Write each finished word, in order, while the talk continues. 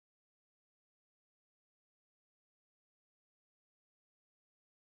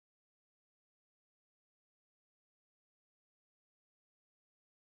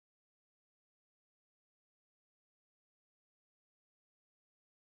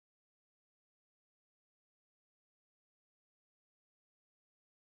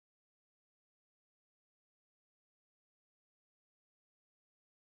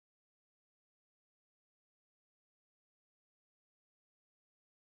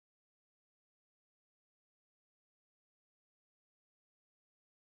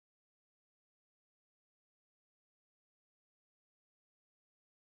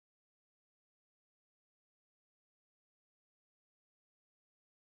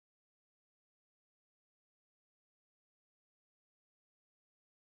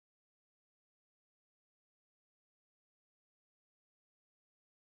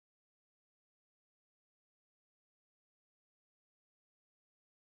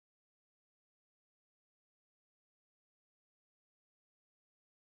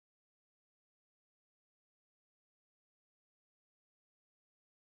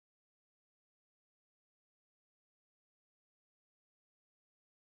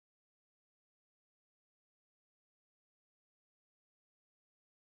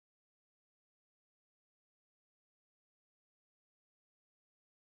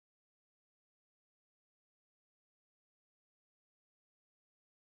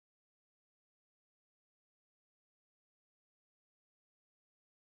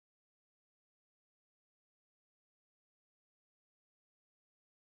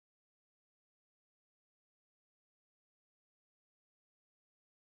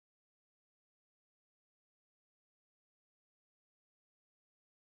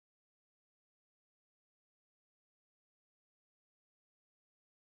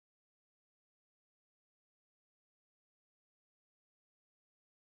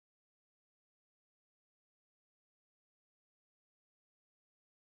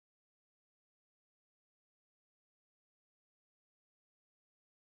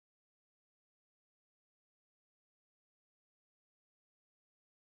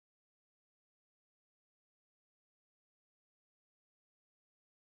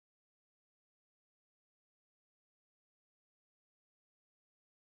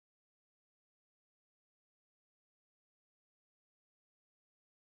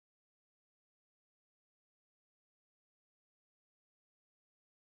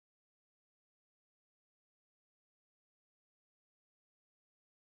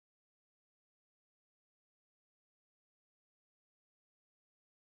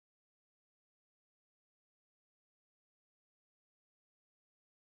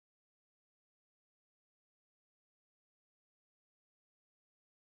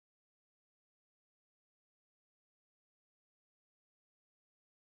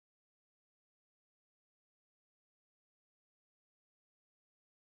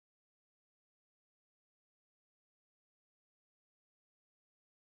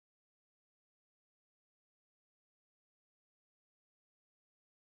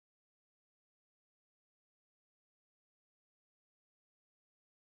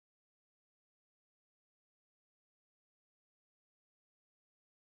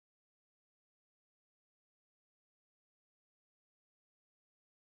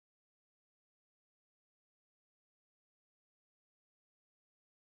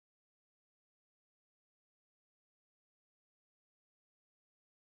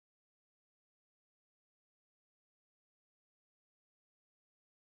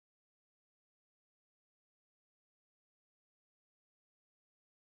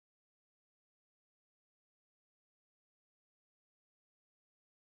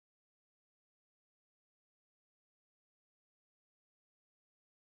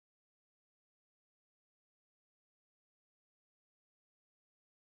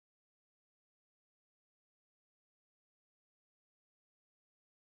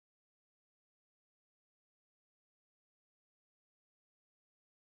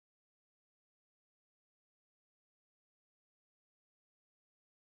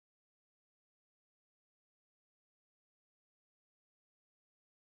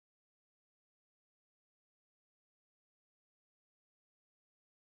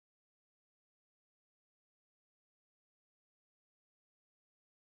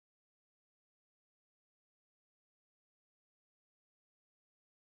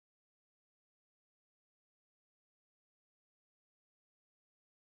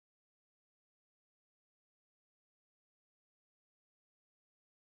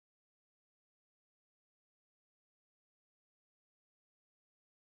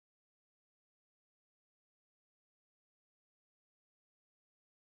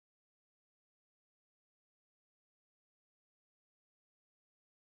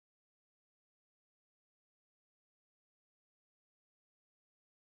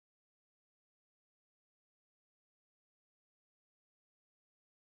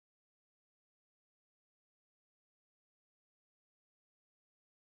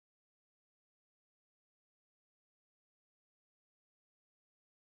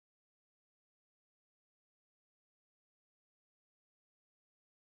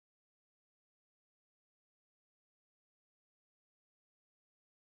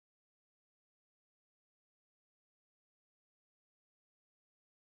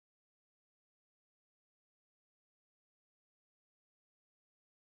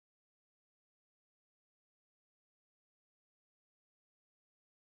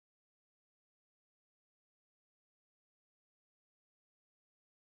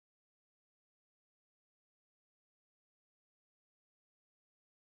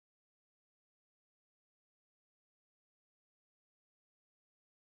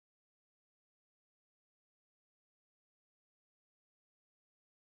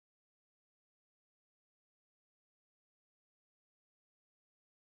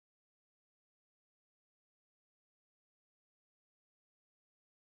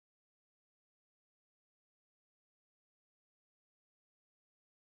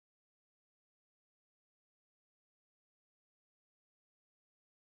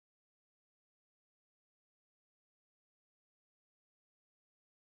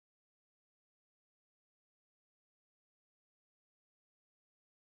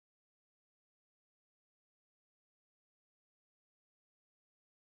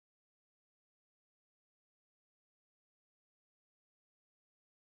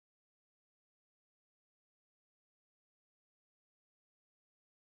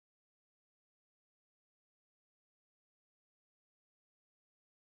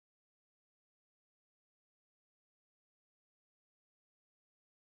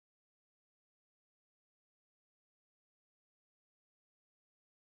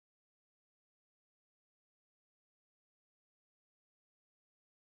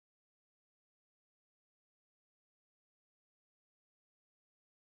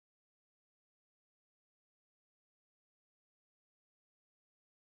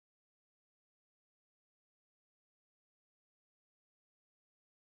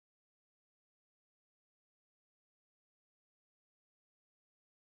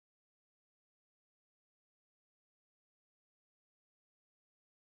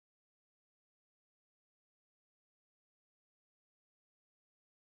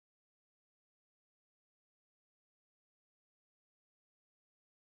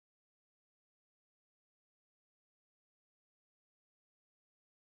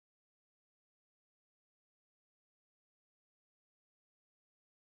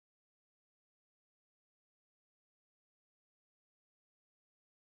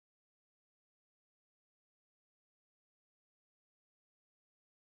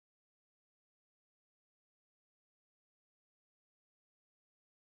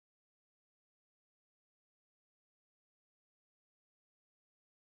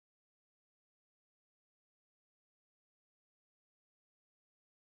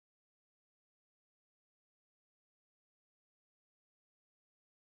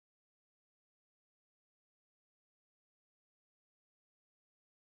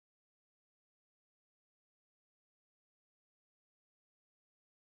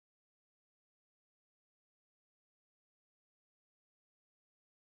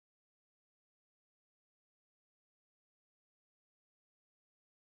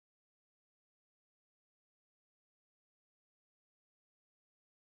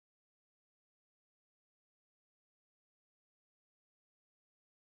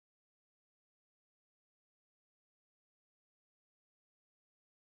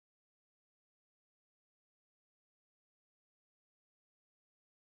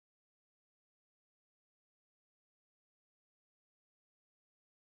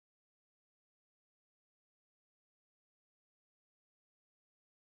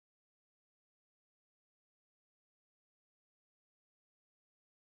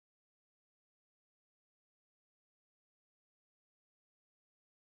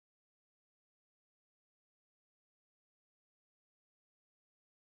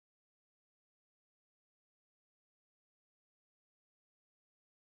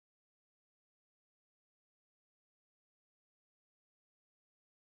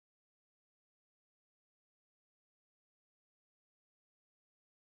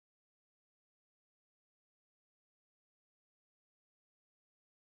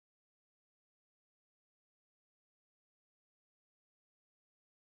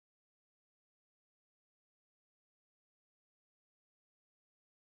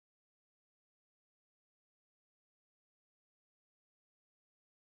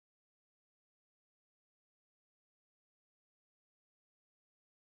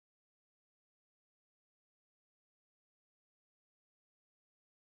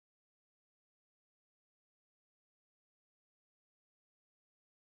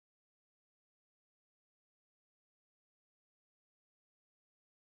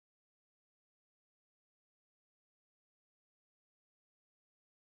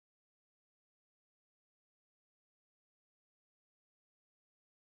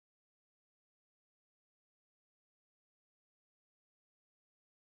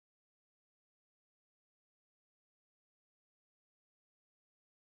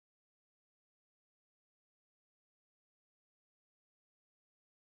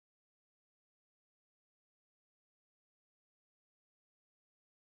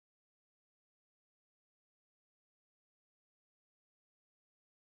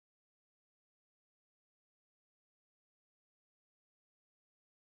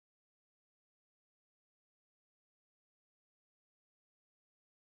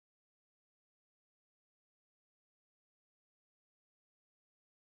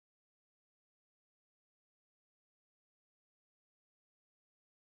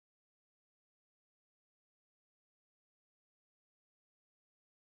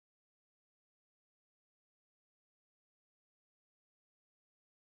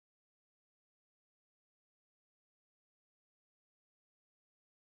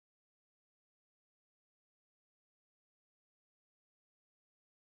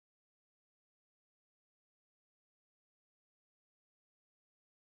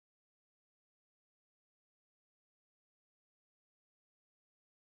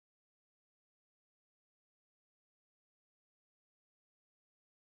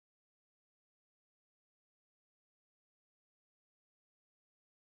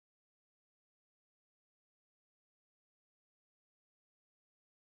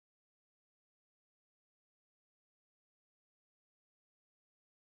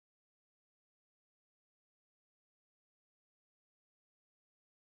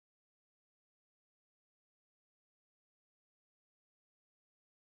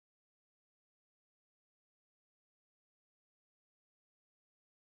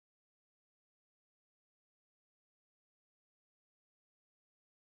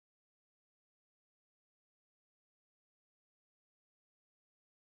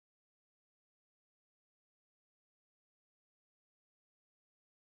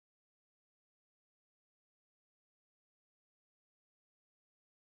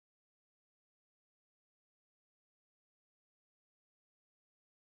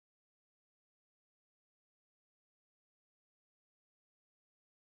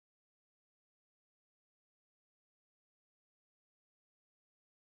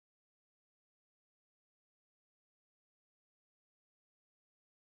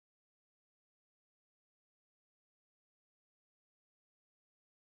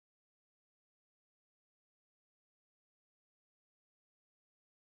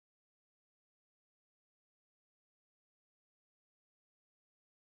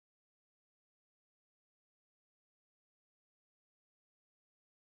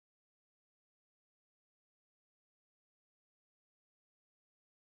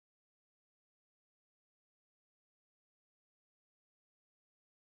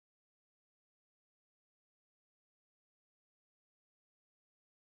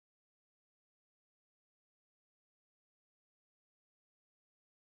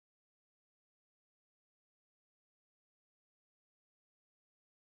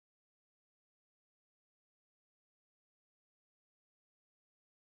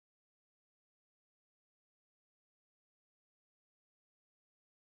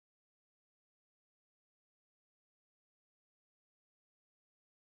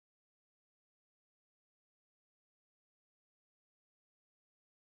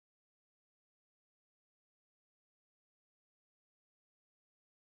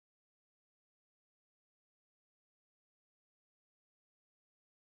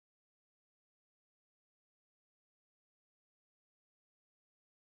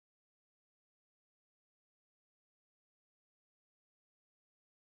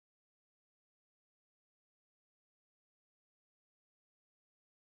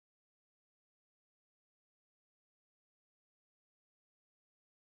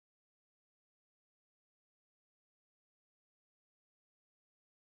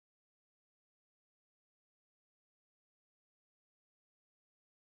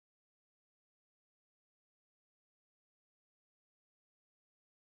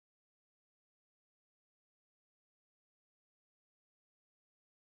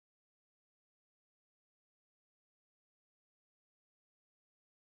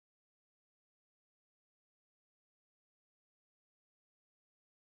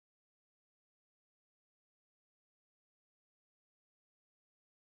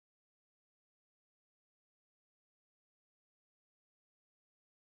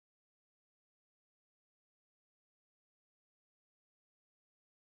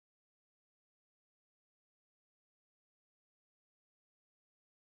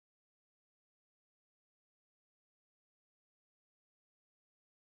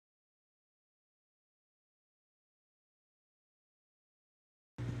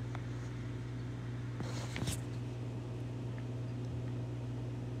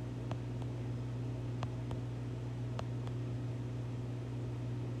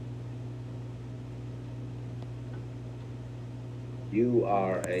You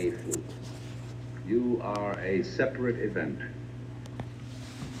are a fluke. You are a separate event.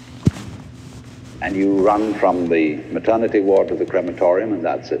 And you run from the maternity ward to the crematorium, and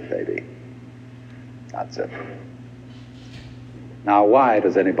that's it, baby. That's it. Now, why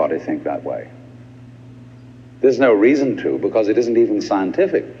does anybody think that way? There's no reason to, because it isn't even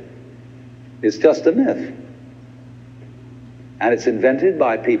scientific. It's just a myth. And it's invented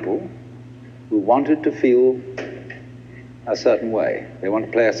by people who wanted to feel a certain way. They want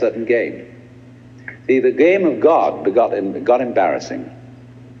to play a certain game. See, the game of God got embarrassing.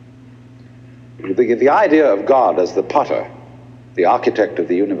 The idea of God as the potter, the architect of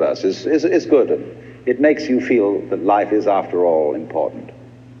the universe, is good. And it makes you feel that life is, after all, important.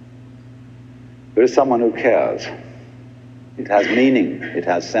 There is someone who cares. It has meaning, it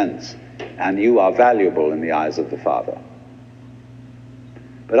has sense, and you are valuable in the eyes of the Father.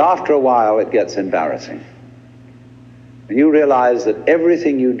 But after a while, it gets embarrassing. And you realize that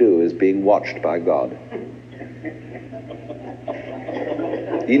everything you do is being watched by God.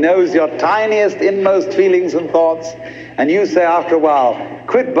 He knows your tiniest, inmost feelings and thoughts, and you say after a while,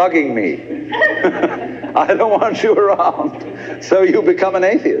 quit bugging me. I don't want you around. So you become an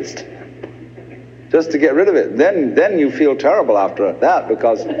atheist, just to get rid of it. Then you feel terrible after that,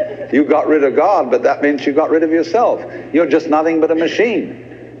 because you got rid of God, but that means you got rid of yourself. You're just nothing but a machine.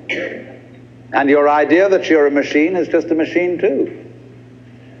 And your idea that you're a machine is just a machine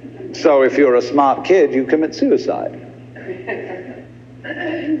too. So if you're a smart kid, you commit suicide.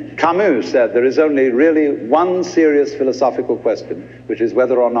 Camus said there is only really one serious philosophical question, which is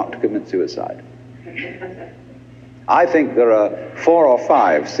whether or not to commit suicide. I think there are 4 or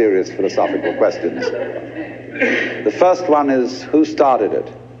 5 serious philosophical questions. The first one is, who started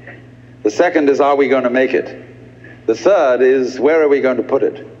it? The second is, are we going to make it? The third is, where are we going to put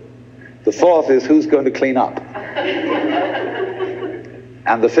it? The fourth is, who's going to clean up?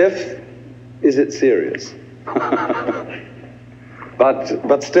 And the fifth, is it serious?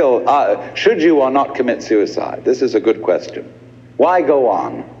 But still, should you or not commit suicide? This is a good question. Why go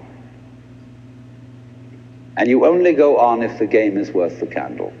on? And you only go on if the game is worth the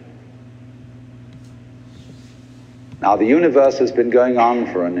candle. Now, the universe has been going on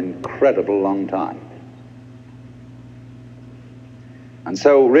for an incredible long time. And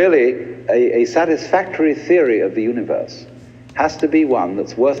so really, a satisfactory theory of the universe has to be one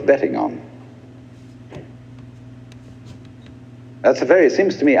that's worth betting on. That's it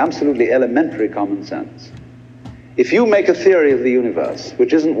seems to me, absolutely elementary common sense. If you make a theory of the universe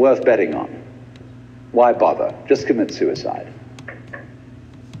which isn't worth betting on, why bother? Just commit suicide.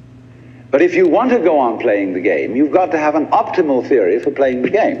 But if you want to go on playing the game, you've got to have an optimal theory for playing the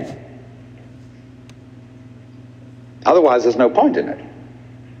game. Otherwise, there's no point in it.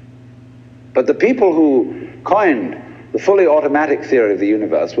 But the people who coined the fully automatic theory of the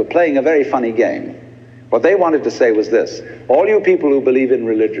universe were playing a very funny game. What they wanted to say was this: all you people who believe in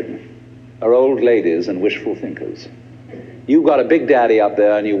religion are old ladies and wishful thinkers. You've got a big daddy up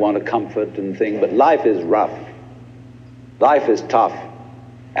there and you want a comfort and thing, but life is rough. Life is tough.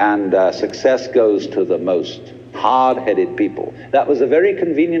 And success goes to the most hard-headed people. That was a very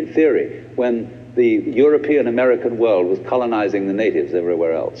convenient theory when the European-American world was colonizing the natives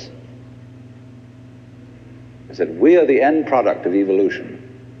everywhere else. They said, we are the end product of evolution,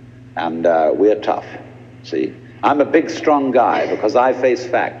 and we're tough. See, I'm a big, strong guy because I face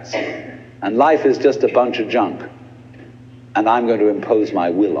facts, and life is just a bunch of junk, and I'm going to impose my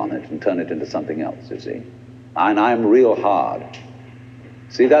will on it and turn it into something else, you see. And I'm real hard.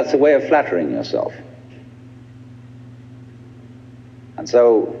 See, that's a way of flattering yourself. And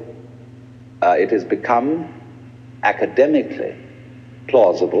so it has become academically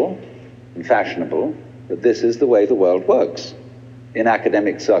plausible and fashionable that this is the way the world works. In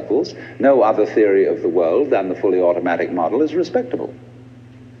academic circles, no other theory of the world than the fully automatic model is respectable.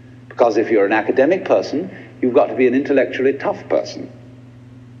 Because if you're an academic person, you've got to be an intellectually tough person.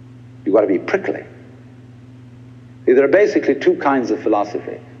 You've got to be prickly. See, there are basically 2 kinds of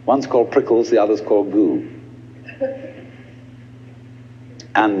philosophy. One's called prickles, the other's called goo.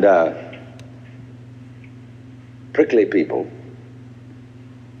 And prickly people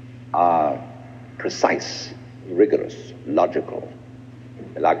are precise, rigorous, logical.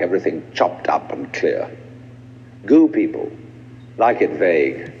 They like everything chopped up and clear. Goo people like it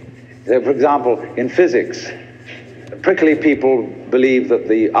vague. So, for example, in physics, prickly people believe that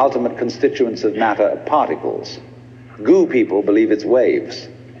the ultimate constituents of matter are particles. Goo people believe it's waves.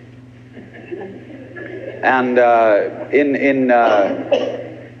 And in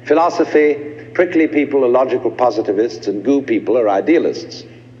philosophy, prickly people are logical positivists and goo people are idealists.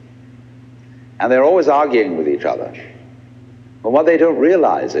 And they're always arguing with each other. But what they don't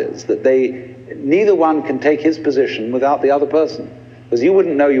realize is that neither one can take his position without the other person. Because you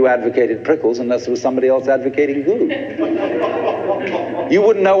wouldn't know you advocated prickles unless there was somebody else advocating goo. You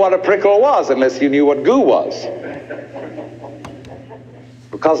wouldn't know what a prickle was unless you knew what goo was.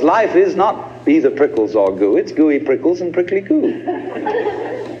 Because life is not either prickles or goo, it's gooey prickles and prickly goo.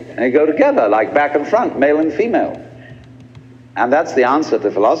 And they go together like back and front, male and female. And that's the answer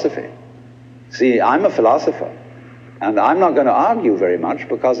to philosophy. See, I'm a philosopher, and I'm not going to argue very much,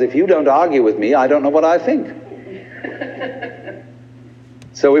 because if you don't argue with me, I don't know what I think.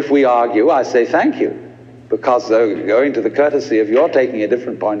 So if we argue, I say thank you, because going to the courtesy of your taking a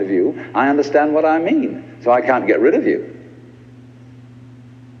different point of view, I understand what I mean, so I can't get rid of you.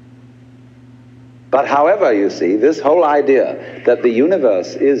 But however, you see, this whole idea that the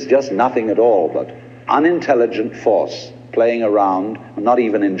universe is just nothing at all but unintelligent force playing around and not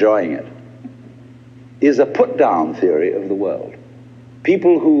even enjoying it is a put-down theory of the world.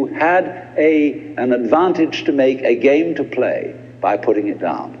 People who had an advantage to make, a game to play, by putting it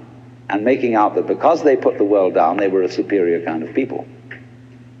down and making out that because they put the world down, they were a superior kind of people.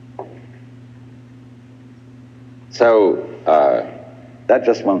 So that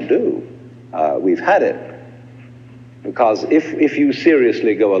just won't do. We've had it. Because if you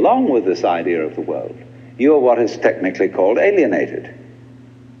seriously go along with this idea of the world, you are what is technically called alienated.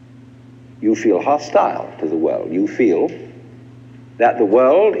 You feel hostile to the world. You feel that the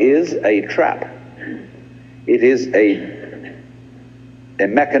world is a trap. It is a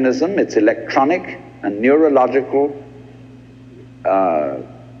mechanism, it's electronic and neurological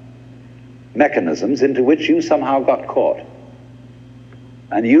mechanisms into which you somehow got caught.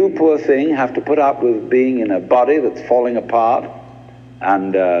 And you, poor thing, have to put up with being in a body that's falling apart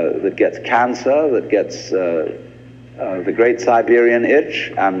and that gets cancer, that gets the Great Siberian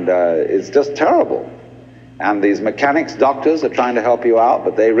Itch, and it's just terrible. And these mechanics, doctors are trying to help you out,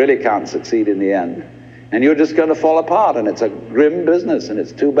 but they really can't succeed in the end. And you're just going to fall apart, and it's a grim business, and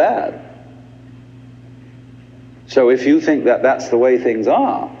it's too bad. So if you think that that's the way things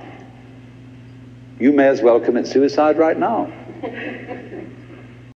are, you may as well commit suicide right now.